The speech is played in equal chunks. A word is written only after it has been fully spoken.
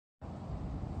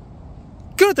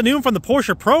Good afternoon from the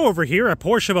Porsche Pro over here at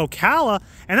Porsche Ocala,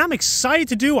 and I'm excited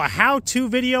to do a how-to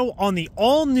video on the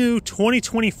all-new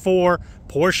 2024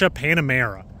 Porsche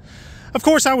Panamera. Of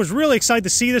course, I was really excited to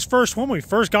see this first one when we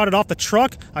first got it off the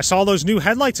truck. I saw those new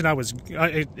headlights and I was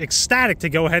ecstatic to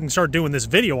go ahead and start doing this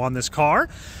video on this car.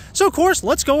 So of course,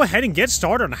 let's go ahead and get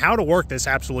started on how to work this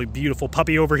absolutely beautiful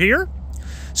puppy over here.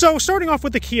 So starting off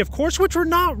with the key, of course, which we're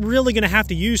not really going to have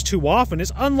to use too often,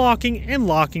 is unlocking and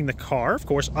locking the car. Of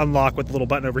course, unlock with the little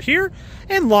button over here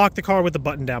and lock the car with the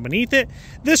button down beneath it.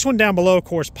 This one down below, of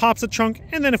course, pops the trunk,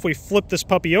 and then if we flip this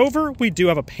puppy over, we do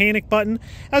have a panic button.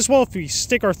 As well, if we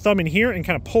stick our thumb in here and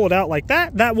kind of pull it out like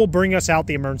that, that will bring us out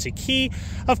the emergency key.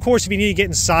 Of course, if you need to get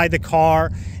inside the car,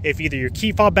 if either your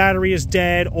key fob battery is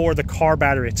dead or the car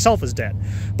battery itself is dead.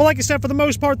 But like I said, for the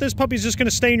most part, this puppy is just going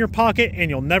to stay in your pocket and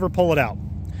you'll never pull it out.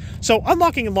 So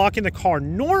unlocking and locking the car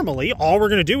normally, all we're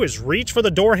going to do is reach for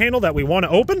the door handle that we want to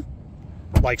open,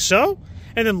 like so.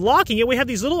 And then locking it, we have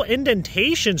these little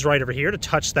indentations right over here to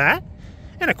touch that.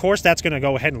 And of course, that's going to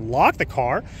go ahead and lock the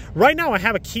car. Right now, I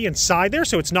have a key inside there,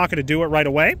 so it's not going to do it right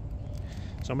away.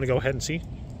 So I'm going to go ahead and see.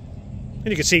 And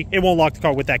you can see it won't lock the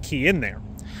car with that key in there.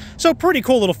 So pretty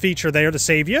cool little feature there to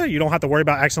save you. You don't have to worry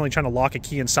about accidentally trying to lock a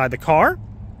key inside the car.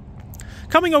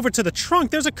 Coming over to the trunk,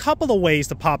 there's a couple of ways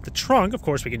to pop the trunk. Of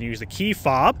course, we can use the key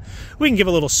fob. We can give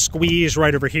a little squeeze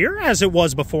right over here, as it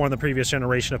was before in the previous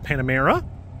generation of Panamera.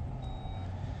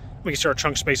 We can see our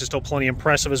trunk space is still plenty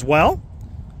impressive as well.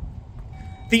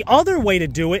 The other way to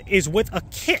do it is with a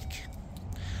kick.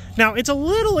 Now, it's a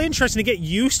little interesting to get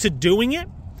used to doing it,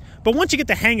 but once you get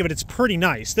the hang of it, it's pretty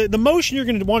nice. The motion you're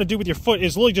going to want to do with your foot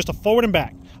is literally just a forward and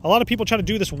back. A lot of people try to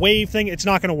do this wave thing. It's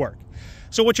not going to work.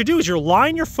 So what you do is you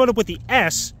line your foot up with the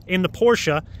S in the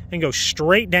Porsche and go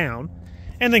straight down,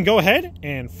 and then go ahead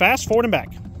and fast forward and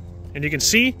back. And you can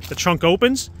see the trunk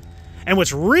opens. And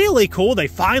what's really cool, they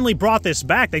finally brought this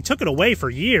back. They took it away for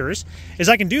years, is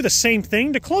I can do the same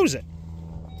thing to close it.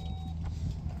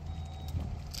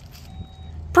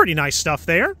 Pretty nice stuff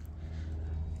there.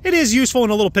 It is useful in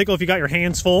a little pickle if you got your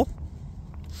hands full.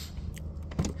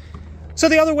 So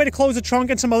the other way to close the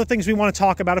trunk and some other things we want to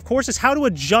talk about, of course, is how to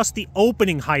adjust the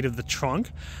opening height of the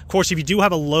trunk. Of course, if you do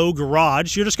have a low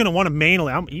garage, you're just going to want to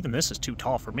manually, even this is too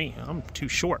tall for me, I'm too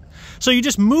short. So you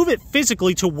just move it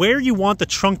physically to where you want the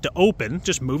trunk to open.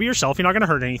 Just move it yourself, you're not going to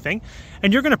hurt anything.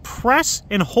 And you're going to press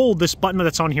and hold this button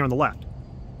that's on here on the left.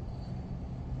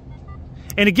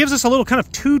 And it gives us a little kind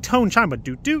of two-tone chime, but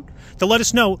doot-doot, to let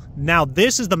us know, now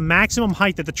this is the maximum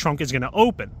height that the trunk is going to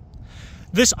open.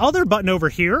 This other button over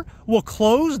here will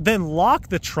close, then lock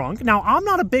the trunk. Now, I'm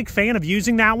not a big fan of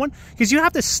using that one because you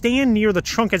have to stand near the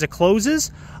trunk as it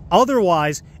closes.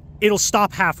 Otherwise, it'll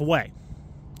stop halfway.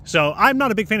 So I'm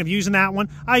not a big fan of using that one.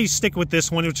 I stick with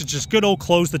this one, which is just good old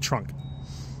close the trunk.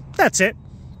 That's it.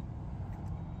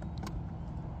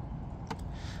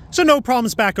 So no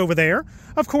problems back over there.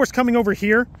 Of course, coming over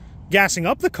here, gassing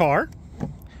up the car.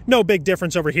 No big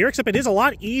difference over here, except it is a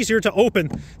lot easier to open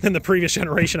than the previous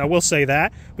generation, I will say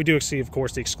that. We do see, of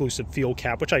course, the exclusive fuel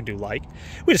cap, which I do like.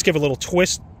 We just give a little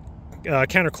twist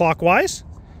counterclockwise,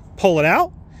 pull it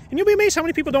out, and you'll be amazed how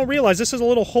many people don't realize this is a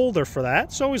little holder for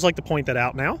that, so I always like to point that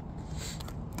out now.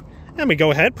 And we go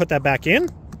ahead, put that back in,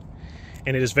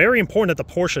 and it is very important that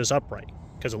the Porsche is upright,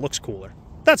 because it looks cooler.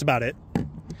 That's about it.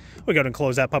 We go ahead and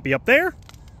close that puppy up there.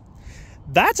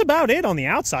 That's about it on the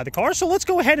outside of the car, so let's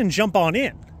go ahead and jump on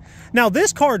in. Now,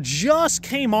 this car just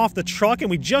came off the truck, and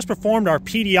we just performed our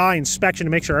PDI inspection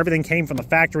to make sure everything came from the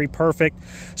factory perfect.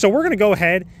 So we're going to go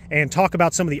ahead and talk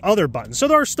about some of the other buttons. So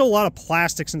there are still a lot of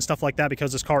plastics and stuff like that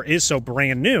because this car is so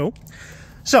brand new.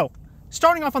 So,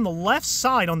 starting off on the left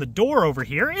side on the door over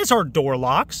here is our door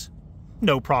locks.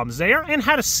 No problems there. And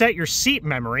how to set your seat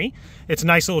memory. It's a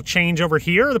nice little change over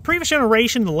here. The previous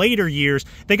generation, the later years,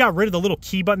 they got rid of the little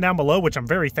key button down below, which I'm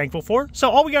very thankful for. So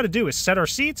all we got to do is set our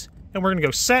seats, and we're going to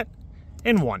go set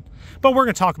in one. But we're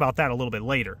going to talk about that a little bit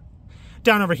later.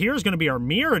 Down over here is going to be our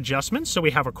mirror adjustments. So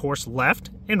we have, of course, left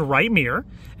and right mirror.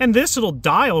 And this little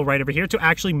dial right over here to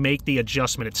actually make the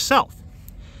adjustment itself.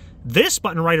 This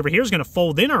button right over here is going to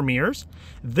fold in our mirrors.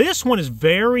 This one is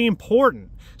very important.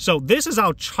 So this is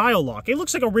our child lock. It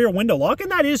looks like a rear window lock,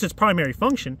 and that is its primary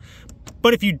function.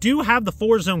 But if you do have the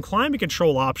 4-zone climate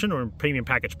control option, or Premium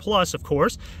Package Plus, of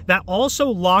course, that also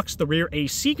locks the rear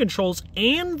AC controls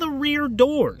and the rear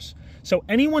doors. So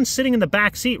anyone sitting in the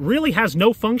back seat really has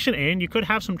no function, and you could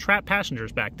have some trapped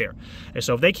passengers back there. And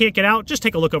so if they can't get out, just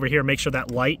take a look over here and make sure that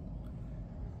light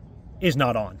is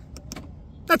not on.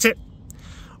 That's it.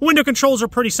 Window controls are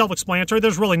pretty self-explanatory.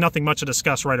 There's really nothing much to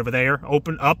discuss right over there.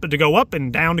 Open up to go up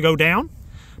and down to go down.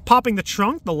 Popping the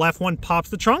trunk, the left one pops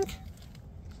the trunk.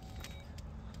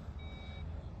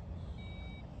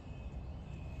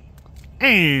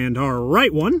 and our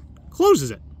right one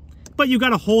closes it. But you got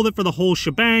to hold it for the whole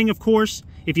shebang, of course.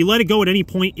 If you let it go at any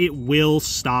point, it will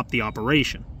stop the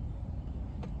operation.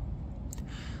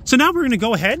 So now we're going to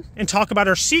go ahead and talk about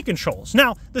our seat controls.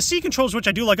 Now, the seat controls, which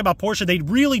I do like about Porsche, they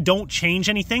really don't change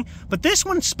anything, but this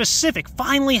one specific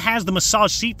finally has the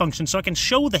massage seat function, so I can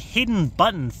show the hidden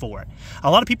button for it. A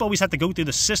lot of people always have to go through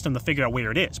the system to figure out where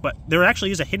it is, but there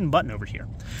actually is a hidden button over here.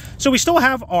 So we still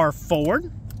have our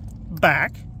forward,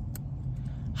 back,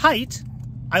 height.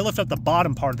 I lift up the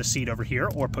bottom part of the seat over here,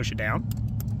 or push it down.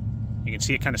 You can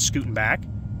see it kind of scooting back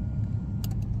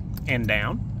and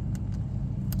down.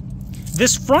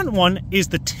 This front one is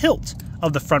the tilt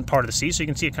of the front part of the seat, so you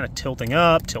can see it kind of tilting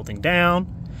up, tilting down.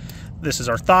 This is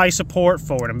our thigh support,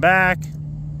 forward and back.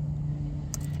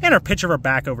 And our pitch of our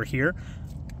back over here.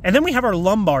 And then we have our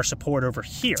lumbar support over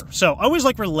here. So I always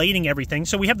like relating everything.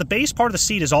 So we have the base part of the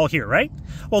seat is all here, right?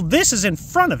 Well, this is in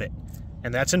front of it.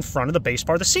 And that's in front of the base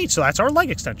part of the seat, so that's our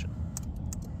leg extension.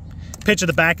 Pitch of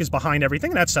the back is behind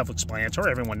everything. That's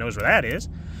self-explanatory. Everyone knows where that is.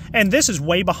 And this is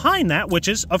way behind that, which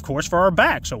is, of course, for our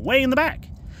back. So way in the back.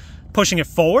 Pushing it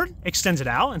forward extends it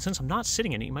out. And since I'm not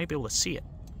sitting in it, you might be able to see it.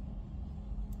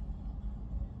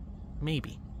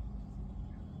 Maybe.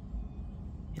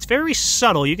 It's very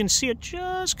subtle. You can see it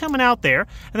just coming out there.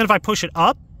 And then if I push it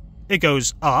up, it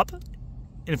goes up.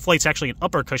 It inflates actually an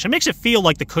upper cushion. It makes it feel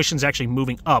like the cushion's actually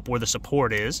moving up where the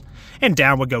support is. And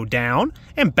down would go down,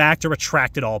 and back to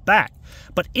retract it all back.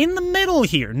 But in the middle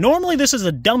here, normally this is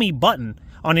a dummy button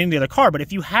on any other car, but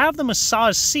if you have the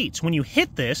massage seats, when you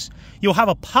hit this, you'll have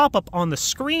a pop-up on the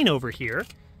screen over here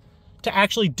to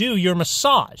actually do your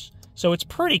massage. So it's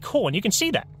pretty cool, and you can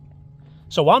see that.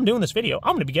 So while I'm doing this video,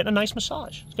 I'm going to be getting a nice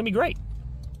massage. It's going to be great.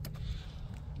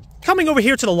 Coming over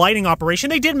here to the lighting operation,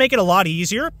 they did make it a lot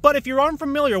easier, but if you're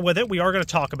unfamiliar with it, we are going to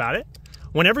talk about it.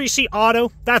 Whenever you see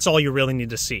auto, that's all you really need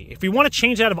to see. If you want to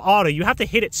change out of auto, you have to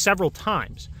hit it several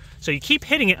times. So you keep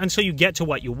hitting it until you get to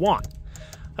what you want.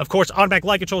 Of course, automatic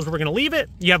light controls, we're going to leave it.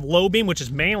 You have low beam, which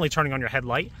is manually turning on your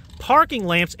headlight. Parking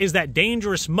lamps is that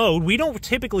dangerous mode. We don't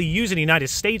typically use it in the United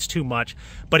States too much,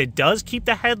 but it does keep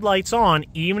the headlights on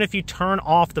even if you turn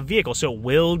off the vehicle, so it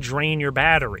will drain your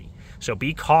battery. So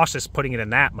be cautious putting it in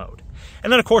that mode.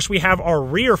 And then, of course, we have our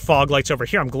rear fog lights over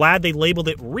here. I'm glad they labeled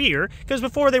it rear, because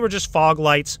before they were just fog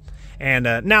lights, and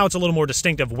now it's a little more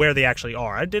distinctive where they actually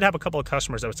are. I did have a couple of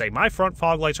customers that would say, my front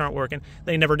fog lights aren't working.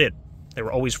 They never did. They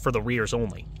were always for the rears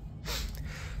only.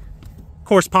 Of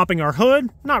course, popping our hood,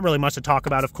 not really much to talk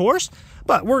about, of course,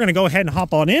 but we're going to go ahead and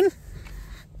hop on in.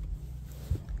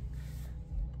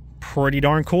 Pretty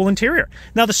darn cool interior.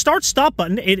 Now the start-stop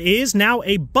button, it is now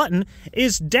a button,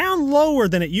 is down lower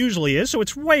than it usually is, so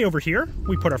it's way over here.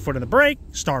 We put our foot in the brake,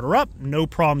 start her up, no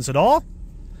problems at all.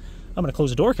 I'm going to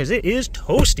close the door because it is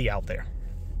toasty out there.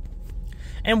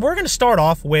 And we're going to start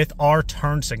off with our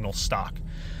turn signal stock.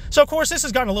 So of course this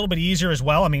has gotten a little bit easier as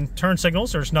well. I mean, turn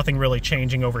signals, there's nothing really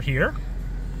changing over here.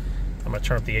 I'm going to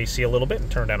turn up the AC a little bit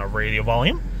and turn down our radio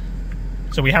volume.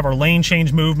 So we have our lane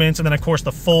change movements, and then of course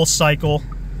the full cycle,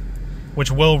 which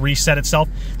will reset itself.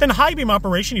 Then high beam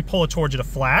operation, you pull it towards you to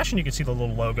flash, and you can see the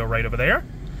little logo right over there.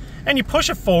 And you push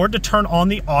it forward to turn on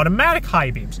the automatic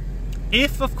high beams,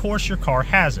 if of course your car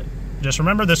has it. Just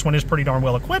remember, this one is pretty darn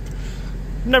well equipped.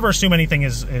 Never assume anything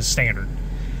is standard.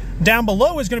 Down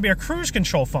below is going to be our cruise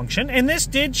control function, and this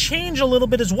did change a little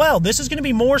bit as well. This is going to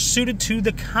be more suited to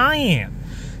the Cayenne.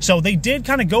 So they did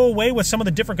kind of go away with some of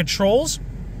the different controls.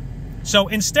 So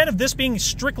instead of this being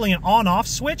strictly an on-off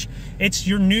switch, it's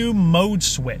your new mode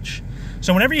switch.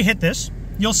 So whenever you hit this,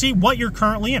 you'll see what you're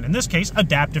currently in this case,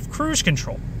 adaptive cruise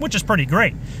control, which is pretty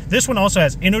great. This one also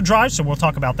has inno drive, so we'll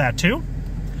talk about that too.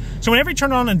 So whenever you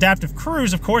turn on adaptive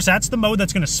cruise, of course, that's the mode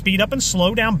that's going to speed up and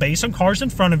slow down based on cars in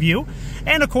front of you,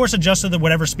 and of course adjust to the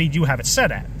whatever speed you have it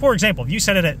set at. For example, if you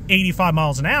set it at 85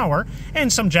 miles an hour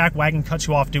and some jackwagon cuts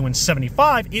you off doing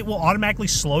 75, it will automatically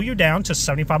slow you down to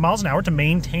 75 miles an hour to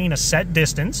maintain a set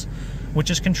distance,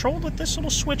 which is controlled with this little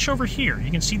switch over here.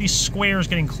 You can see these squares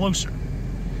getting closer.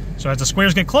 So as the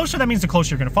squares get closer, that means the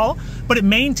closer you're going to follow. But it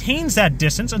maintains that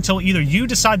distance until either you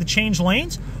decide to change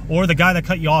lanes or the guy that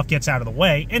cut you off gets out of the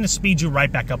way, and it speeds you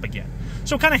right back up again.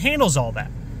 So it kind of handles all that.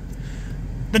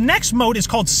 The next mode is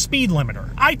called speed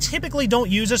limiter. I typically don't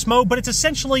use this mode, but it's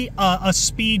essentially a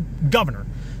speed governor.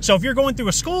 So if you're going through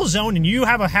a school zone and you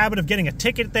have a habit of getting a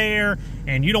ticket there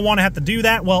and you don't want to have to do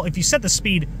that, well, if you set the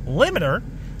speed limiter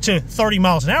to 30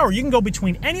 miles an hour, you can go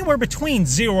anywhere between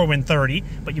 0 and 30,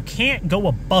 but you can't go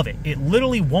above it. It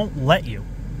literally won't let you.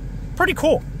 Pretty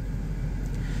cool.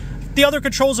 The other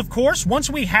controls, of course,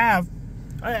 once we have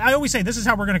I always say this is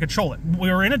how we're going to control it.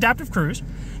 We're in adaptive cruise.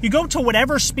 You go to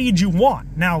whatever speed you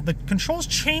want. Now, the controls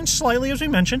change slightly, as we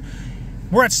mentioned.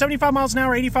 We're at 75 miles an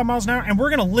hour, 85 miles an hour, and we're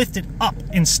going to lift it up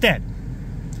instead.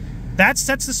 That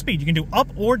sets the speed. You can do up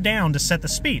or down to set the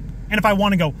speed. And if I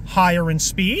want to go higher in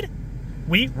speed,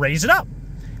 we raise it up.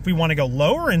 If we want to go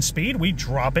lower in speed, we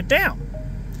drop it down.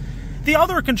 The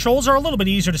other controls are a little bit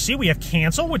easier to see. We have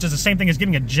cancel, which is the same thing as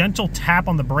giving a gentle tap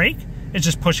on the brake. It's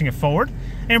just pushing it forward.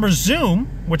 And resume,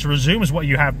 which resume is what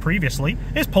you have previously,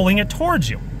 is pulling it towards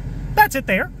you. That's it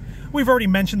there. We've already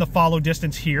mentioned the follow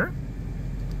distance here.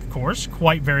 Of course,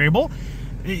 quite variable.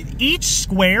 Each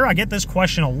square, I get this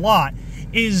question a lot,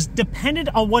 is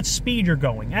dependent on what speed you're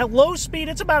going. At low speed,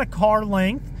 it's about a car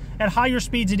length. At higher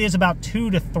speeds, it is about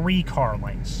 2 to 3 car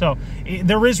lengths. So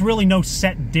there is really no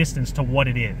set distance to what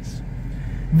it is.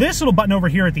 This little button over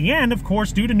here at the end, of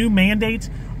course, due to new mandates,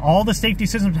 all the safety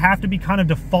systems have to be kind of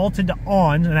defaulted to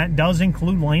on, and that does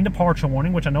include lane departure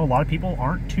warning, which I know a lot of people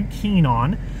aren't too keen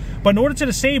on. But in order to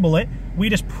disable it, we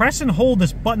just press and hold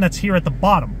this button that's here at the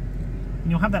bottom.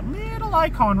 And you'll have that little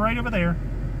icon right over there.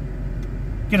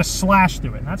 Get a slash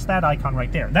through it, and that's that icon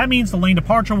right there. That means the lane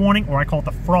departure warning, or I call it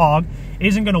the frog,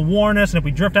 isn't going to warn us, and if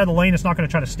we drift out of the lane, it's not going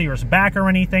to try to steer us back or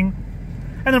anything.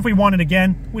 And then if we want it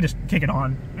again, we just kick it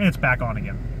on, and it's back on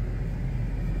again.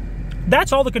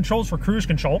 That's all the controls for cruise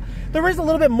control. There is a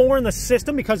little bit more in the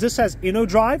system because this has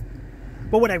InnoDrive,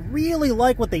 but what I really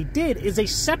like what they did is they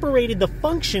separated the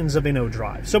functions of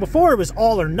InnoDrive. So before it was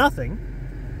all or nothing,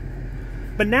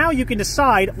 but now you can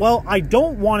decide, well, I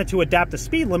don't want it to adapt to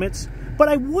speed limits, but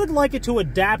I would like it to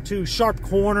adapt to sharp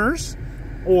corners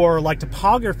or like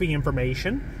topography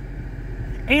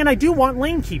information, and I do want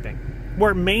lane keeping,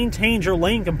 where it maintains your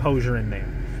lane composure in there.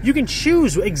 You can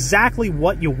choose exactly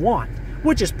what you want,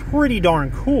 which is pretty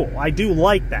darn cool. I do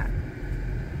like that.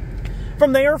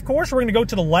 From there, of course, we're going to go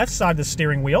to the left side of the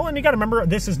steering wheel, and you got to remember,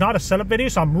 this is not a setup video,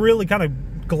 so I'm really kind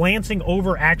of glancing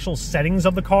over actual settings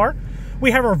of the car.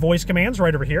 We have our voice commands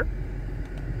right over here.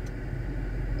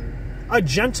 A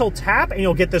gentle tap, and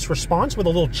you'll get this response with a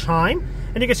little chime.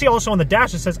 And you can see also on the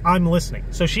dash, it says, I'm listening.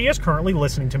 So she is currently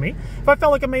listening to me. If I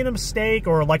felt like I made a mistake,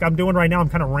 or like I'm doing right now, I'm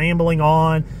kind of rambling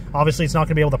on, obviously it's not going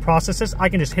to be able to process this, I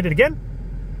can just hit it again,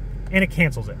 and it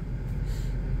cancels it.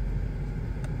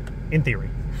 In theory.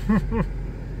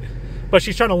 But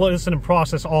she's trying to listen and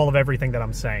process all of everything that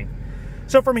I'm saying.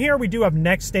 So from here, we do have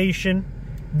next station.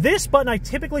 This button I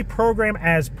typically program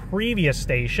as previous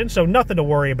station, so nothing to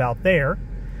worry about there.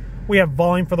 We have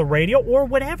volume for the radio or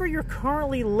whatever you're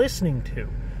currently listening to.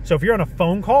 So if you're on a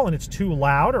phone call and it's too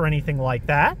loud or anything like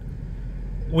that,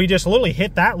 we just literally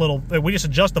hit that little, we just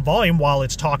adjust the volume while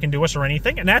it's talking to us or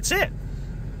anything, and that's it.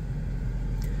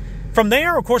 From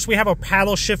there, of course, we have our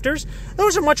paddle shifters.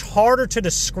 Those are much harder to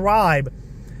describe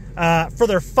for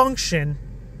their function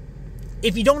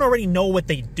if you don't already know what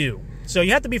they do. So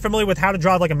you have to be familiar with how to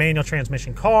drive like a manual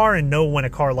transmission car and know when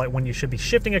when you should be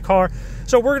shifting a car.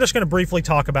 So we're just going to briefly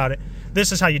talk about it.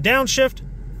 This is how you downshift,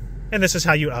 and this is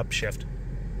how you upshift.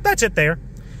 That's it there.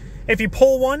 If you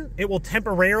pull one, it will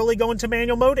temporarily go into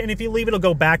manual mode, and if you leave it, it'll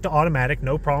go back to automatic,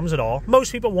 no problems at all.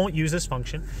 Most people won't use this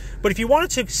function, but if you want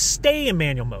it to stay in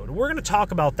manual mode, we're going to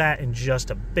talk about that in just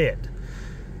a bit.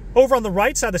 Over on the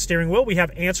right side of the steering wheel, we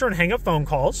have answer and hang up phone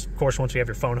calls, of course, once we have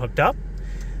your phone hooked up.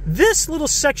 This little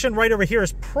section right over here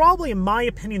is probably, in my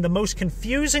opinion, the most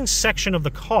confusing section of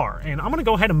the car. And I'm going to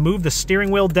go ahead and move the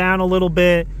steering wheel down a little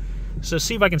bit. So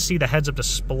see if I can see the heads-up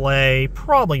display.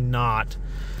 Probably not.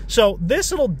 So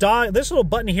this little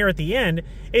button here at the end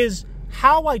is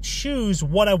how I choose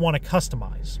what I want to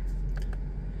customize.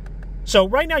 So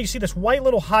right now you see this white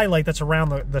little highlight that's around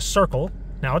the circle.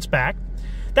 Now it's back.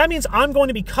 That means I'm going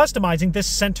to be customizing this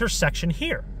center section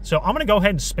here. So I'm going to go ahead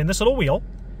and spin this little wheel,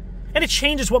 and it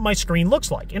changes what my screen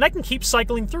looks like, and I can keep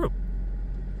cycling through.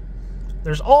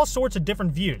 There's all sorts of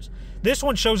different views. This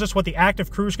one shows us what the active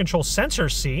cruise control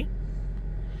sensors see.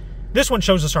 This one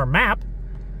shows us our map,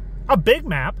 a big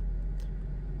map.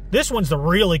 This one's the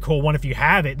really cool one if you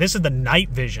have it. This is the night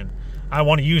vision. I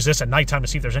want to use this at nighttime to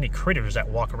see if there's any critters that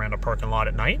walk around a parking lot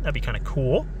at night. That'd be kind of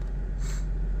cool.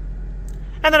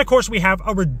 And then, of course, we have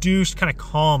a reduced kind of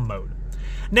calm mode.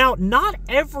 Now, not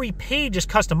every page is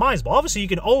customizable. Obviously, you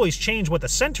can always change what the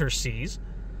center sees.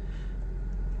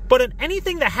 But in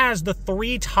anything that has the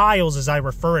 3 tiles, as I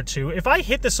refer it to, if I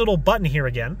hit this little button here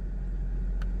again,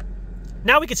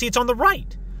 now we can see it's on the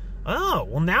right. Oh,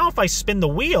 well now if I spin the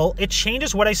wheel, it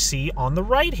changes what I see on the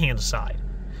right-hand side.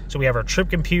 So we have our trip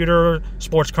computer,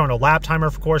 sports chrono lap timer,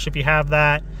 of course, if you have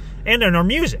that, and then our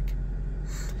music.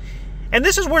 And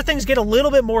this is where things get a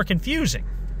little bit more confusing.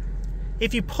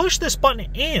 If you push this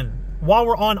button in while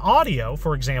we're on audio,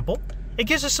 for example, it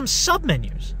gives us some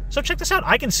sub-menus. So check this out.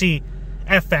 I can see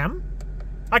FM.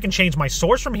 I can change my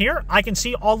source from here. I can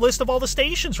see a list of all the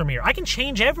stations from here. I can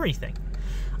change everything.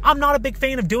 I'm not a big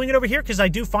fan of doing it over here because I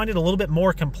do find it a little bit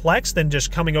more complex than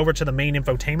just coming over to the main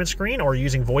infotainment screen or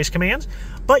using voice commands,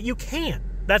 but you can.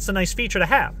 That's a nice feature to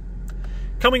have.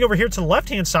 Coming over here to the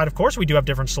left-hand side, of course, we do have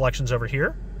different selections over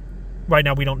here. Right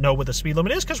now, we don't know what the speed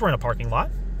limit is because we're in a parking lot.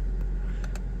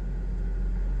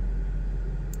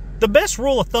 The best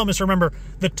rule of thumb is to remember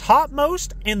the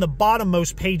topmost and the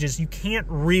bottommost pages, you can't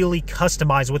really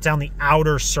customize what's down the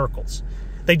outer circles.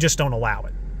 They just don't allow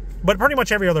it. But pretty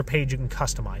much every other page, you can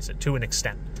customize it to an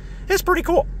extent. It's pretty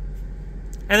cool.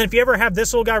 And then if you ever have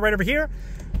this little guy right over here,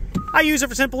 I use it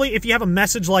for simply, if you have a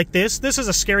message like this is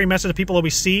a scary message that people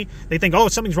always see. They think, oh,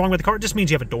 something's wrong with the car. It just means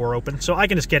you have a door open. So I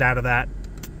can just get out of that.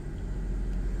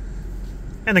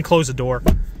 And then close the door.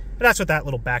 And that's what that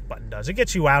little back button does. It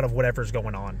gets you out of whatever's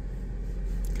going on.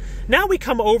 Now we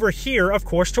come over here, of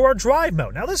course, to our drive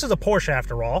mode. Now this is a Porsche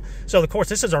after all. So of course,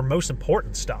 this is our most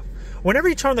important stuff. Whenever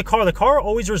you turn the car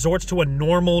always resorts to a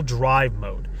normal drive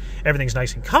mode. Everything's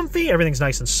nice and comfy. Everything's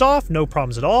nice and soft. No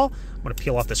problems at all. I'm going to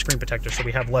peel off the screen protector so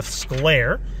we have less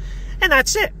glare. And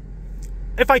that's it.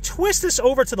 If I twist this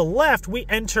over to the left, we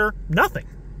enter nothing.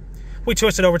 We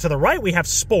twist it over to the right, we have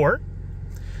Sport.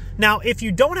 Now, if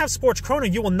you don't have Sports Chrono,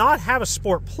 you will not have a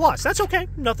Sport Plus. That's okay.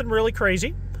 Nothing really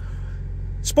crazy.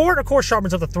 Sport, of course,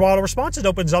 sharpens up the throttle response. It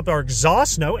opens up our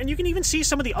exhaust note, and you can even see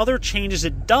some of the other changes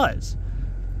it does.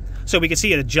 So we can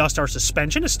see it adjusts our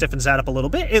suspension. It stiffens that up a little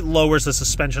bit. It lowers the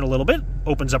suspension a little bit.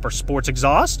 Opens up our sports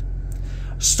exhaust.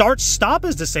 Start-stop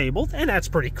is disabled, and that's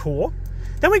pretty cool.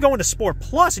 Then we go into Sport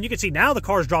Plus, and you can see now the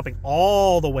car is dropping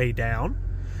all the way down.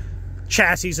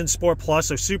 Chassis in Sport Plus,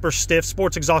 so super stiff.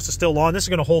 Sports exhaust is still on. This is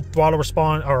going to hold throttle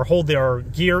response, or hold their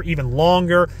gear even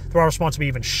longer. Throttle response will be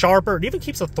even sharper. It even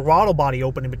keeps the throttle body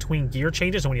open in between gear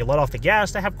changes, and when you let off the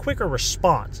gas, to have quicker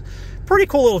response. Pretty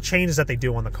cool little changes that they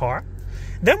do on the car.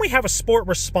 Then we have a Sport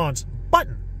Response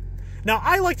button. Now,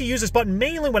 I like to use this button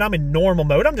mainly when I'm in normal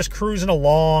mode. I'm just cruising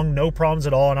along, no problems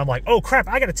at all, and I'm like, oh crap,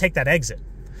 I got to take that exit.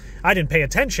 I didn't pay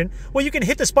attention. Well, you can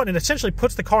hit this button. It essentially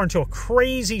puts the car into a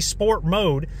crazy sport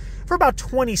mode for about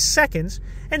 20 seconds,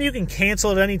 and you can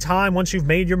cancel at any time once you've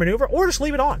made your maneuver, or just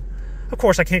leave it on. Of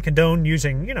course, I can't condone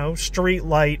using, street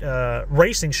light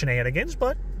racing shenanigans,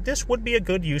 but this would be a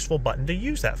good, useful button to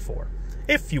use that for.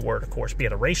 If you were to, of course, be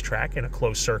at a racetrack in a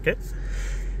closed circuit.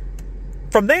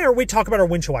 From there, we talk about our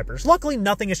windshield wipers. Luckily,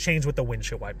 nothing has changed with the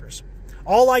windshield wipers.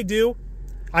 All I do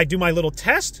my little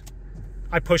test.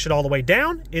 I push it all the way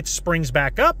down. It springs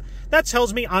back up. That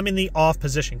tells me I'm in the off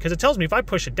position because it tells me if I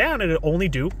push it down, it'll only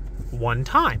do one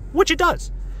time, which it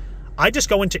does. I just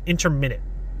go into intermittent.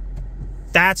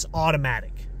 That's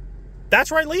automatic.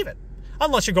 That's where I leave it,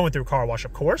 unless you're going through a car wash,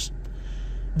 of course.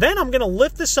 Then I'm going to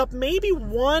lift this up maybe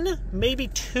one, maybe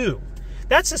two.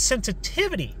 That's the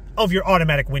sensitivity of your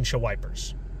automatic windshield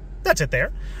wipers. That's it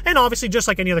there. And obviously, just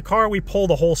like any other car, we pull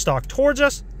the whole stock towards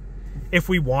us if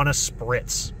we want to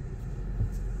spritz.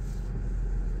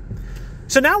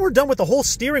 So now we're done with the whole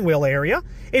steering wheel area.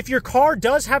 If your car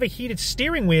does have a heated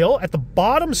steering wheel, at the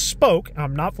bottom spoke,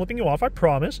 I'm not flipping you off, I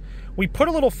promise, we put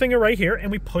a little finger right here and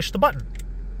we push the button.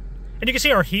 And you can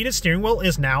see our heated steering wheel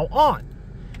is now on.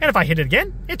 And if I hit it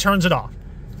again, it turns it off.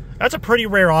 That's a pretty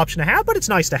rare option to have, but it's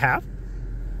nice to have.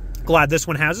 Glad this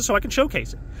one has it so I can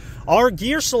showcase it. Our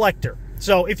gear selector.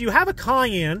 So if you have a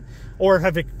Cayenne or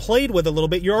have played with it a little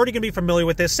bit, you're already going to be familiar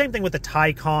with this. Same thing with the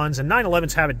Taycans, and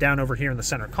 911s have it down over here in the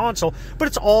center console, but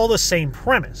it's all the same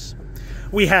premise.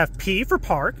 We have P for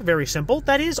park, very simple.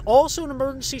 That is also an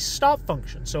emergency stop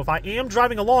function. So if I am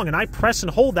driving along and I press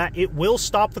and hold that, it will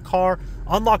stop the car,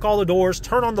 unlock all the doors,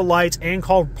 turn on the lights, and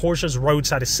call Porsche's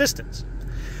roadside assistance.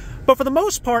 But for the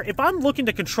most part, if I'm looking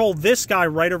to control this guy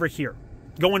right over here,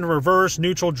 go into reverse,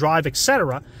 neutral, drive,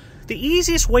 etc., the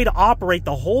easiest way to operate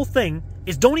the whole thing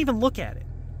is don't even look at it.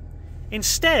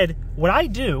 Instead, what I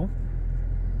do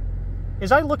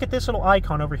is I look at this little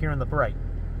icon over here on the right.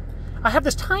 I have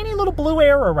this tiny little blue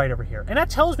arrow right over here, and that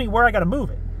tells me where I got to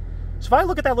move it. So if I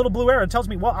look at that little blue arrow, it tells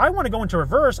me, well, I want to go into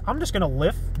reverse. I'm just going to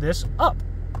lift this up.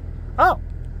 Oh,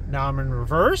 now I'm in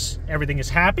reverse. Everything is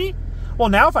happy. Well,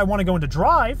 now if I want to go into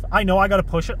drive, I know I got to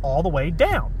push it all the way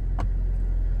down.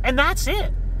 And that's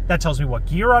it. That tells me what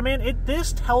gear I'm in.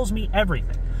 This tells me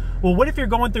everything. Well, what if you're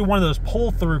going through one of those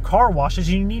pull-through car washes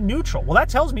and you need neutral? Well, that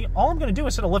tells me all I'm going to do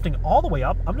instead of lifting all the way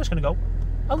up, I'm just going to go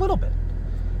a little bit.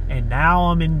 And now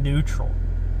I'm in neutral.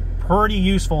 Pretty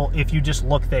useful if you just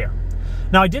look there.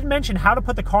 Now, I did mention how to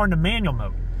put the car into manual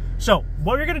mode. So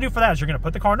what you're going to do for that is you're going to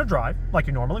put the car into drive, like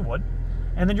you normally would,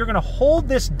 and then you're going to hold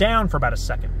this down for about a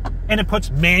second, and it puts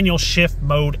manual shift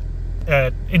mode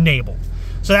enabled.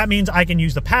 So that means I can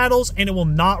use the paddles and it will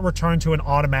not return to an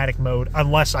automatic mode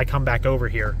unless I come back over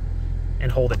here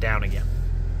and hold it down again.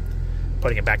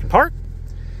 Putting it back in park.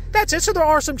 That's it. So there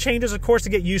are some changes, of course, to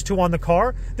get used to on the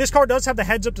car. This car does have the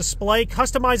heads-up display.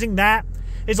 Customizing that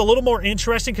is a little more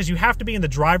interesting because you have to be in the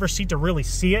driver's seat to really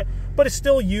see it, but it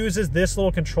still uses this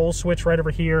little control switch right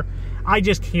over here. I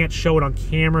just can't show it on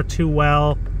camera too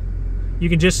well. You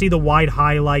can just see the white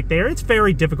highlight there. It's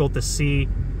very difficult to see,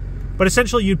 but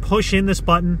essentially you'd push in this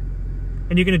button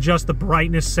and you can adjust the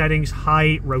brightness settings,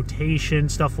 height, rotation,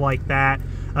 stuff like that.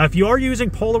 If you are using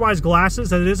polarized glasses,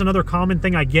 that is another common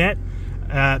thing I get.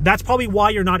 That's probably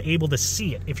why you're not able to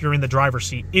see it if you're in the driver's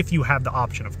seat, if you have the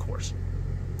option, of course.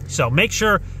 So make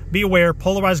sure, be aware,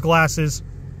 polarized glasses,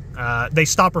 they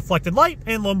stop reflected light,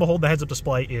 and lo and behold, the heads-up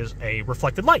display is a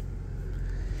reflected light.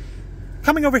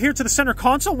 Coming over here to the center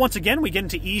console, once again, we get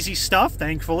into easy stuff,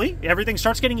 thankfully. Everything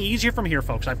starts getting easier from here,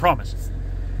 folks, I promise.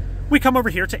 We come over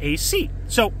here to AC.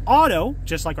 So auto,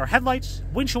 just like our headlights,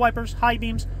 windshield wipers, high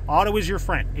beams, auto is your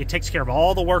friend. It takes care of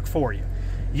all the work for you.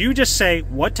 You just say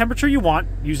what temperature you want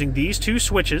using these two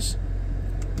switches,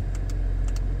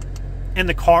 and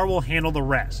the car will handle the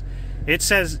rest. It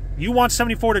says you want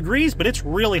 74 degrees, but it's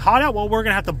really hot out. Well, we're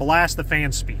going to have to blast the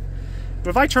fan speed. But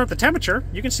if I turn up the temperature,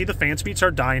 you can see the fan speed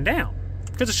start dying down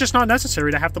because it's just not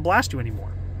necessary to have to blast you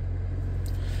anymore.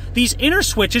 These inner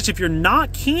switches, if you're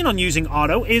not keen on using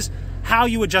auto, is how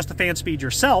you adjust the fan speed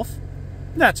yourself.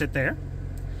 That's it there.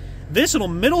 This little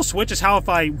middle switch is how if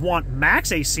I want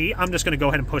max AC, I'm just going to go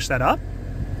ahead and push that up.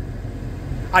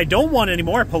 I don't want it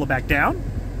anymore, I pull it back down.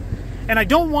 And I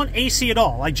don't want AC at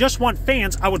all, I just want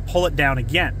fans, I would pull it down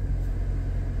again.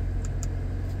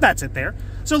 That's it there.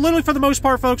 So literally for the most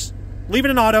part, folks, leave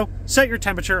it in auto, set your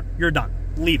temperature, you're done.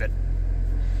 Leave it.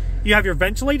 You have your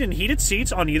ventilated and heated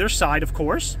seats on either side, of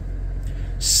course.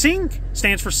 Sync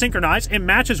stands for synchronize. It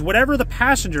matches whatever the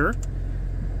passenger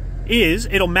is,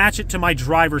 it'll match it to my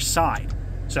driver's side.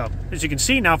 So, as you can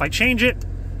see, now if I change it,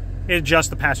 it adjusts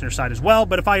the passenger side as well.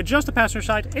 But if I adjust the passenger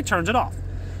side, it turns it off.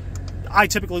 I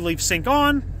typically leave sync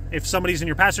on. If somebody's in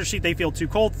your passenger seat, they feel too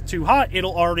cold, too hot,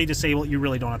 it'll already disable it. You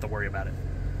really don't have to worry about it.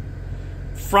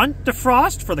 Front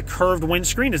defrost for the curved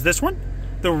windscreen is this one.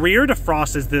 The rear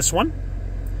defrost is this one.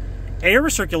 Air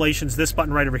recirculation is this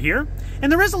button right over here.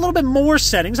 And there is a little bit more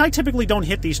settings. I typically don't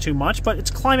hit these too much, but it's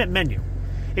climate menu.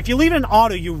 If you leave it in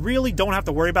auto, you really don't have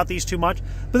to worry about these too much.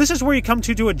 But this is where you come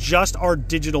to adjust our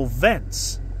digital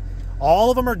vents. All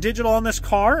of them are digital on this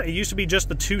car. It used to be just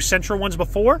the two central ones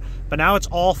before, but now it's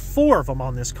all four of them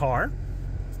on this car.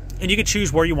 And you can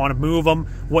choose where you want to move them,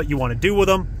 what you want to do with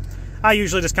them. I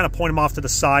usually just kind of point them off to the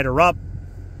side or up,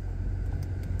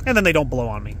 and then they don't blow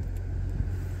on me.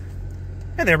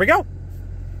 And there we go.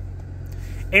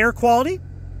 Air quality.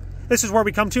 This is where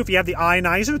we come to if you have the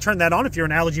ionizer, turn that on. If you're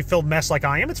an allergy-filled mess like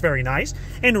I am, it's very nice.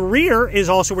 And rear is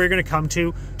also where you're going to come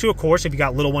to, of course, if you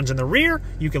got little ones in the rear,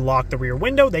 you can lock the rear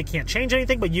window. They can't change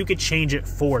anything, but you could change it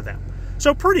for them.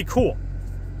 So pretty cool.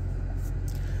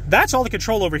 That's all the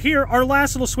control over here. Our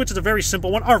last little switch is a very simple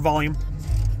one, our volume.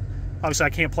 Obviously, I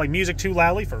can't play music too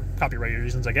loudly for copyright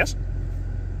reasons, I guess.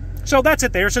 So that's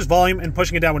it there. It says volume, and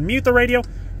pushing it down would mute the radio.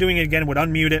 Doing it again would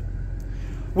unmute it.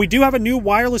 We do have a new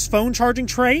wireless phone charging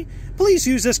tray. Please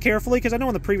use this carefully, because I know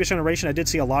in the previous generation I did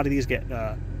see a lot of these get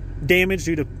damaged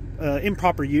due to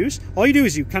improper use. All you do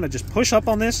is you kind of just push up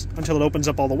on this until it opens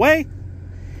up all the way.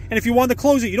 And if you want to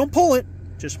close it, you don't pull it,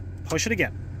 just push it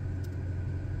again.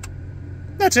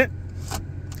 That's it.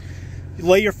 You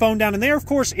lay your phone down in there, of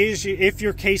course, if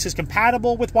your case is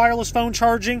compatible with wireless phone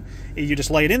charging. You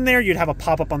just lay it in there, you'd have a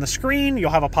pop-up on the screen,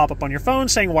 you'll have a pop-up on your phone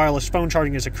saying wireless phone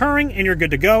charging is occurring, and you're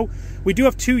good to go. We do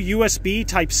have two USB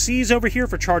Type-Cs over here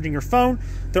for charging your phone.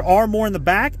 There are more in the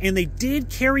back, and they did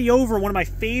carry over one of my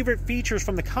favorite features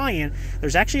from the Cayenne.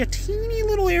 There's actually a teeny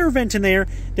little air vent in there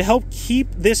to help keep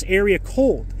this area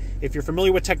cold. If you're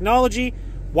familiar with technology,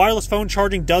 wireless phone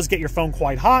charging does get your phone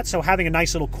quite hot, so having a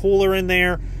nice little cooler in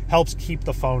there helps keep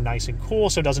the phone nice and cool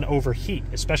so it doesn't overheat,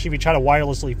 especially if you try to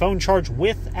wirelessly phone charge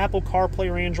with Apple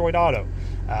CarPlay or Android Auto.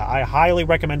 I highly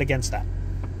recommend against that.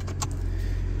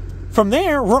 From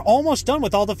there, we're almost done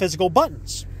with all the physical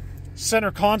buttons.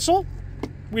 Center console,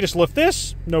 we just lift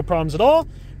this, no problems at all.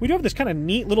 We do have this kind of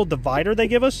neat little divider they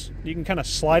give us. You can kind of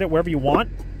slide it wherever you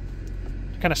want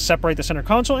to kind of separate the center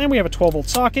console, and we have a 12-volt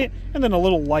socket, and then a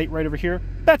little light right over here.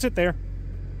 That's it there.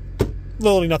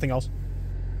 Literally nothing else.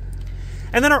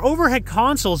 And then our overhead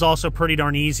console is also pretty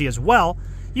darn easy as well.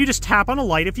 You just tap on a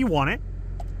light if you want it.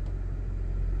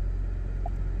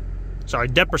 Sorry,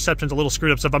 depth perception's a little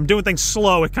screwed up, so if I'm doing things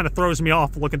slow, it kind of throws me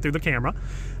off looking through the camera.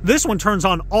 This one turns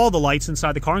on all the lights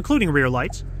inside the car, including rear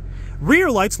lights.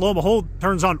 Rear lights, lo and behold,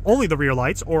 turns on only the rear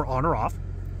lights, or on or off.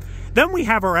 Then we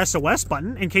have our SOS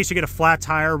button in case you get a flat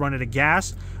tire, run out of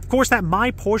gas. Of course, that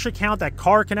My Porsche account, that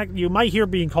Car Connect, you might hear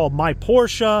being called My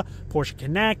Porsche, Porsche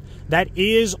Connect. That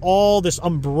is all this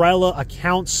umbrella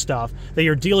account stuff that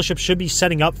your dealership should be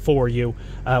setting up for you,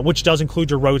 which does include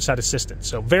your roadside assistance.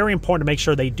 So very important to make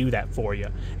sure they do that for you.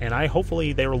 And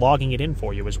hopefully they're logging it in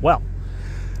for you as well.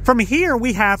 From here,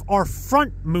 we have our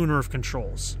front moonroof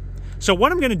controls. So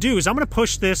what I'm going to do is I'm going to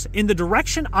push this in the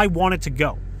direction I want it to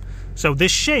go. So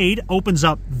this shade opens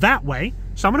up that way,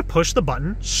 so I'm going to push the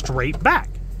button straight back,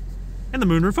 and the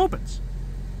moonroof opens.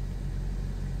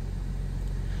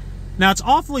 Now it's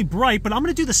awfully bright, but I'm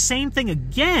going to do the same thing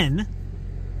again,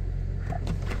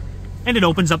 and it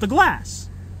opens up the glass.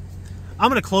 I'm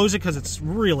going to close it because it's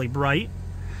really bright.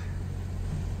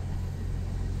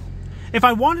 If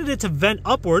I wanted it to vent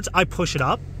upwards, I push it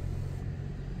up,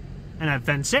 and that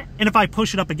vents it. And if I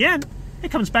push it up again, it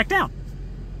comes back down.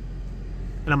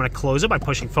 And I'm going to close it by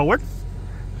pushing forward.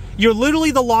 You're literally,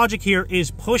 the logic here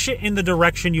is push it in the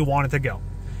direction you want it to go.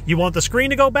 You want the screen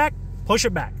to go back, push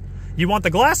it back. You want the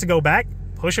glass to go back,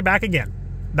 push it back again.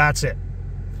 That's it.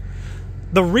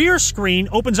 The rear screen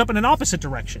opens up in an opposite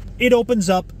direction. It opens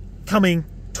up coming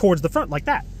towards the front like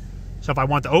that. So if I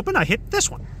want to open, I hit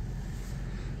this one.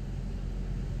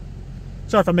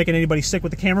 Sorry if I'm making anybody sick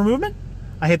with the camera movement.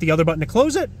 I hit the other button to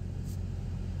close it,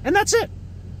 and that's it.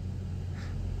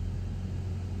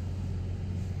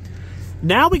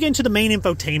 Now we get into the main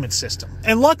infotainment system.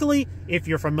 And luckily, if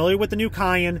you're familiar with the new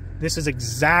Cayenne, this is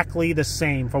exactly the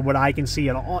same from what I can see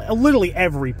at literally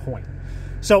every point.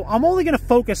 So I'm only going to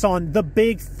focus on the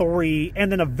big three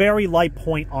and then a very light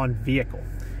point on vehicle.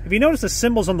 If you notice, the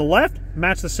symbols on the left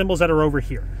match the symbols that are over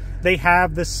here. They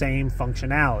have the same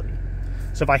functionality.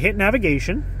 So if I hit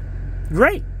navigation,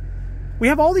 great. We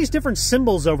have all these different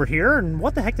symbols over here, and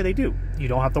what the heck do they do? You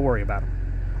don't have to worry about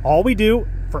them. All we do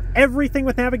for everything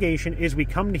with navigation is we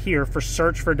come to here for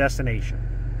search for destination.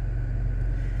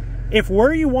 If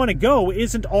where you want to go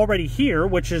isn't already here,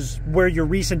 which is where your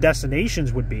recent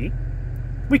destinations would be,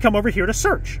 we come over here to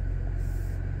search.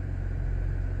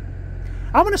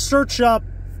 I'm going to search up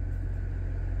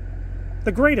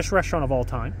the greatest restaurant of all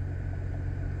time.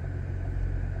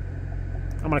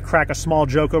 I'm going to crack a small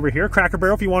joke over here. Cracker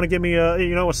Barrel, if you want to give me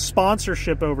a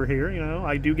sponsorship over here,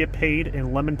 I do get paid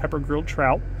in lemon pepper grilled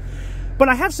trout. But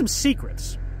I have some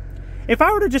secrets. If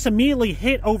I were to just immediately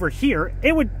hit over here,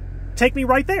 it would take me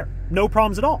right there. No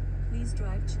problems at all. Please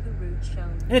drive to the route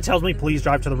shown. And it tells me, please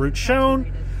drive to the route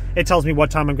shown. It tells me what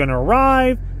time I'm going to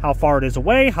arrive, how far it is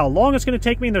away, how long it's going to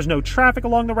take me, and there's no traffic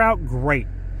along the route. Great.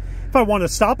 If I want to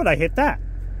stop it, I hit that.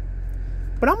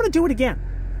 But I'm going to do it again.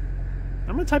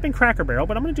 I'm going to type in Cracker Barrel,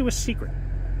 but I'm going to do a secret.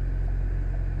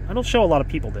 I don't show a lot of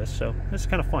people this, so this is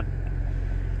kind of fun.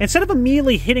 Instead of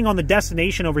immediately hitting on the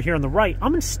destination over here on the right,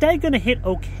 I'm instead going to hit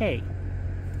OK.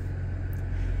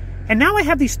 And now I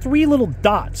have these three little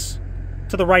dots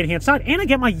to the right-hand side, and I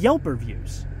get my Yelp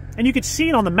reviews. And you can see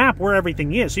it on the map where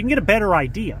everything is, so you can get a better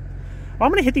idea. Well,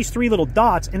 I'm going to hit these three little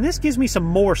dots, and this gives me some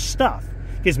more stuff.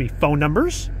 It gives me phone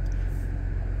numbers,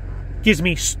 gives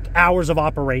me hours of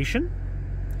operation,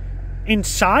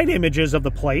 inside images of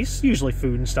the place, usually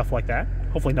food and stuff like that.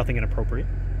 Hopefully nothing inappropriate.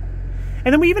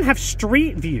 And then we even have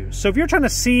street views. So if you're trying to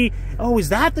see, oh, is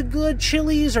that the good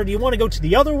Chili's, or do you want to go to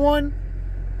the other one?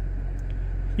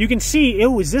 You can see,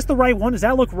 oh, is this the right one? Does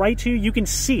that look right to you? You can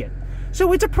see it.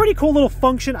 So it's a pretty cool little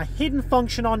function, a hidden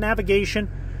function on navigation.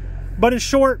 But in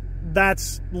short,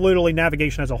 that's literally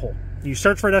navigation as a whole. You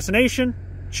search for a destination,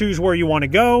 choose where you want to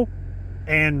go,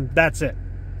 and that's it.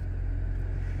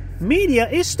 Media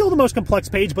is still the most complex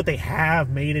page, but they have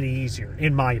made it easier,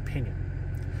 in my opinion.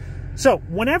 So,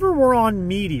 whenever we're on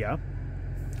media,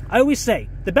 I always say,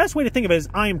 the best way to think of it is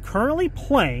I am currently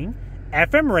playing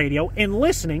FM radio and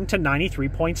listening to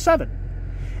 93.7.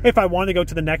 If I wanted to go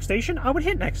to the next station, I would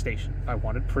hit next station. If I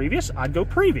wanted previous, I'd go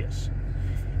previous.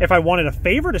 If I wanted to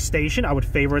favorite a station, I would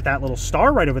favorite that little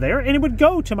star right over there, and it would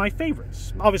go to my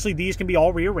favorites. Obviously, these can be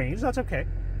all rearranged. That's okay.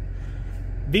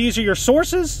 These are your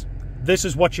sources. This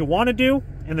is what you want to do,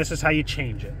 and this is how you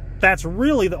change it. That's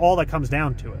really all that comes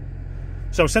down to it.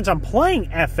 So since I'm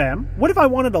playing FM, what if I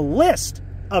wanted a list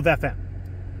of FM?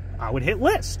 I would hit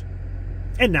list.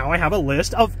 And now I have a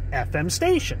list of FM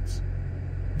stations.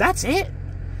 That's it.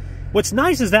 What's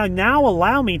nice is that now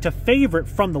allow me to favorite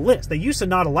from the list. They used to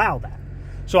not allow that.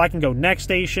 So I can go next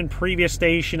station, previous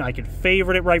station, I can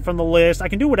favorite it right from the list, I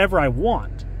can do whatever I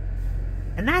want.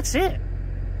 And that's it.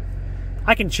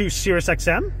 I can choose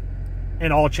SiriusXM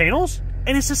and all channels,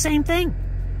 and it's the same thing.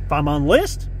 If I'm on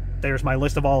list, there's my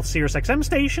list of all SiriusXM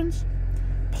stations.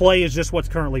 Play is just what's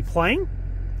currently playing.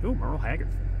 Ooh, Merle Haggard.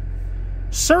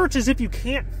 Search is if you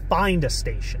can't find a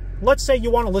station. Let's say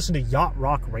you want to listen to Yacht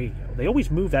Rock Radio. They always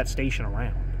move that station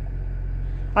around.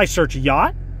 I search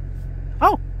yacht.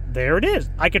 Oh, there it is.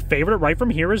 I could favorite it right from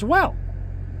here as well.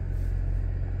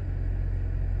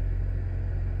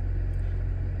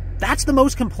 That's the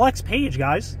most complex page,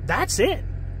 guys. That's it.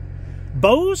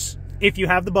 Bose, if you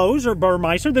have the Bose or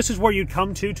Burmeister, this is where you'd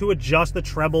come to adjust the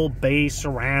treble, bass,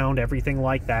 surround, everything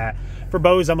like that. For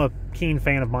Bose, I'm a keen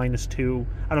fan of -2.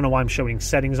 I don't know why I'm showing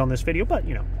settings on this video, but,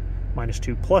 you know,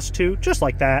 -2, +2, just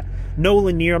like that. No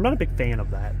linear. I'm not a big fan of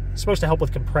that. It's supposed to help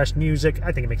with compressed music.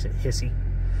 I think it makes it hissy.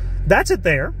 That's it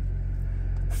there.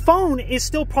 Phone is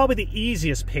still probably the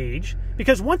easiest page,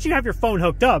 because once you have your phone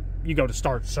hooked up, you go to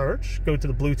Start Search, go to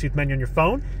the Bluetooth menu on your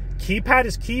phone. Keypad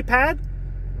is keypad.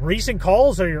 Recent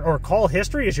calls or call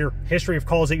history is your history of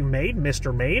calls that you made, missed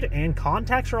or made, and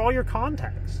contacts are all your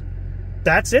contacts.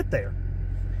 That's it there.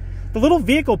 The little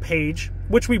vehicle page,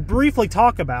 which we briefly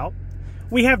talk about,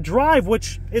 we have drive,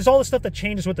 which is all the stuff that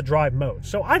changes with the drive mode.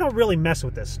 So I don't really mess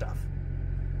with this stuff.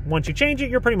 Once you change it,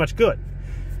 you're pretty much good.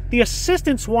 The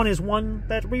assistance one is one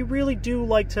that we really do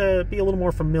like to be a little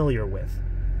more familiar with.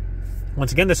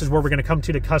 Once again, this is where we're going to come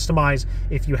to customize,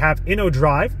 if you have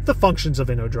InnoDrive, the functions of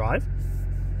InnoDrive,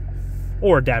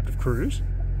 or Adaptive Cruise.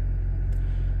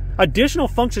 Additional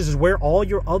functions is where all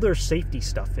your other safety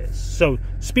stuff is. So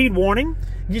speed warning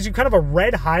gives you kind of a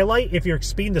red highlight if you're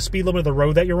exceeding the speed limit of the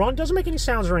road that you're on. Doesn't make any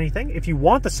sounds or anything. If you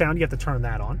want the sound, you have to turn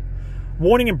that on.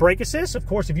 Warning and brake assist. Of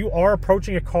course, if you are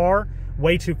approaching a car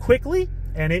way too quickly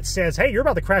and it says, hey, you're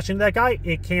about to crash into that guy,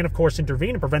 it can, of course,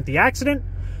 intervene and prevent the accident.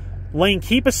 Lane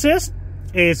keep assist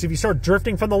is if you start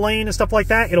drifting from the lane and stuff like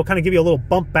that, it'll kind of give you a little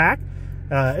bump back.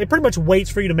 It pretty much waits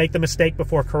for you to make the mistake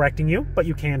before correcting you, but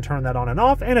you can turn that on and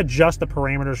off and adjust the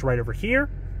parameters right over here.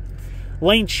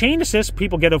 Lane chain assist,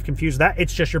 people get confused with that.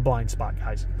 It's just your blind spot,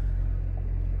 guys.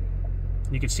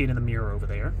 You can see it in the mirror over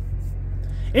there.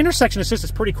 Intersection assist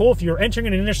is pretty cool. If you're entering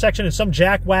an intersection and some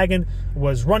jackwagon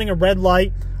was running a red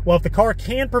light, well, if the car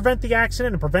can prevent the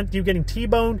accident and prevent you getting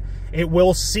T-boned, it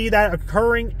will see that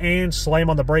occurring and slam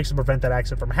on the brakes to prevent that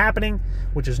accident from happening,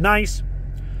 which is nice.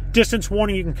 Distance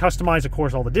warning, you can customize, of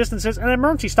course, all the distances. And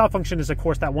emergency stop function is, of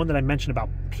course, that one that I mentioned about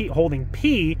holding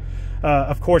P.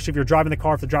 Of course, if you're driving the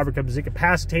car, if the driver becomes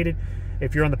incapacitated,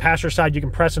 if you're on the passenger side, you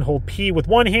can press and hold P with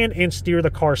one hand and steer the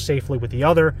car safely with the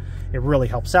other. It really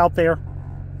helps out there.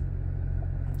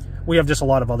 We have just a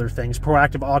lot of other things.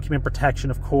 Proactive occupant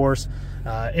protection, of course.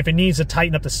 If it needs to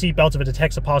tighten up the seatbelts, if it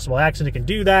detects a possible accident, it can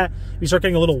do that. If you start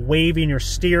getting a little wavy in your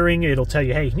steering, it'll tell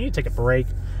you, hey, you need to take a break.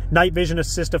 Night vision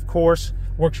assist, of course,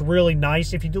 works really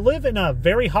nice. If you live in a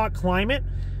very hot climate,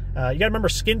 you got to remember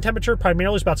skin temperature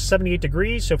primarily is about 78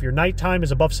 degrees. So if your nighttime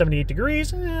is above 78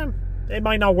 degrees, it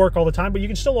might not work all the time, but you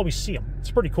can still always see them.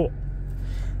 It's pretty cool.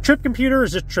 Trip computer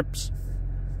is just trips.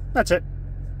 That's it.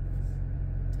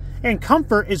 And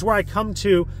comfort is where I come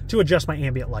to adjust my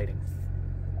ambient lighting,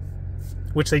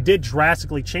 which they did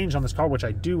drastically change on this car, which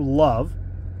I do love.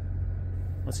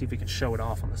 Let's see if we can show it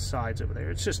off on the sides over there.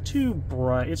 It's just too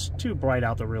bright. It's too bright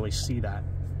out to really see that.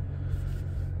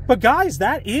 But guys,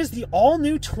 that is the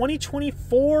all-new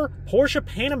 2024 Porsche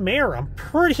Panamera. I'm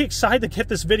pretty excited to get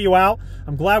this video out.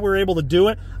 I'm glad we were able to do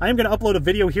it. I am going to upload a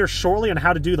video here shortly on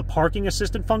how to do the parking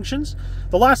assistant functions.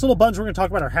 The last little buttons we're going to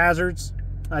talk about are hazards.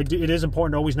 It is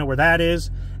important to always know where that is.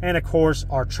 And, of course,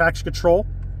 our traction control.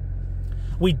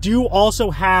 We do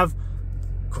also have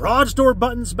garage door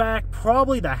buttons back.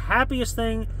 Probably the happiest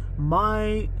thing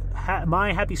my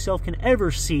happy self can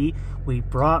ever see. We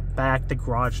brought back the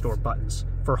garage door buttons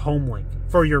for HomeLink,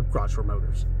 for your garage door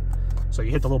motors. So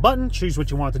you hit the little button, choose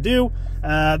what you want to do.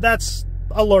 That's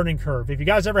a learning curve. If you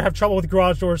guys ever have trouble with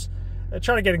garage doors,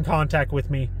 try to get in contact with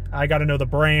me. I got to know the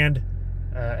brand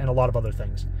and a lot of other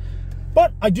things.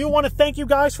 But I do want to thank you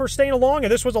guys for staying along,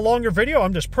 and this was a longer video.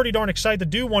 I'm just pretty darn excited to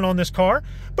do one on this car.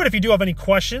 But if you do have any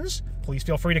questions, please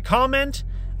feel free to comment,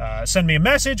 send me a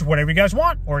message, whatever you guys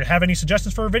want, or have any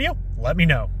suggestions for a video, let me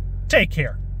know. Take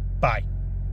care. Bye.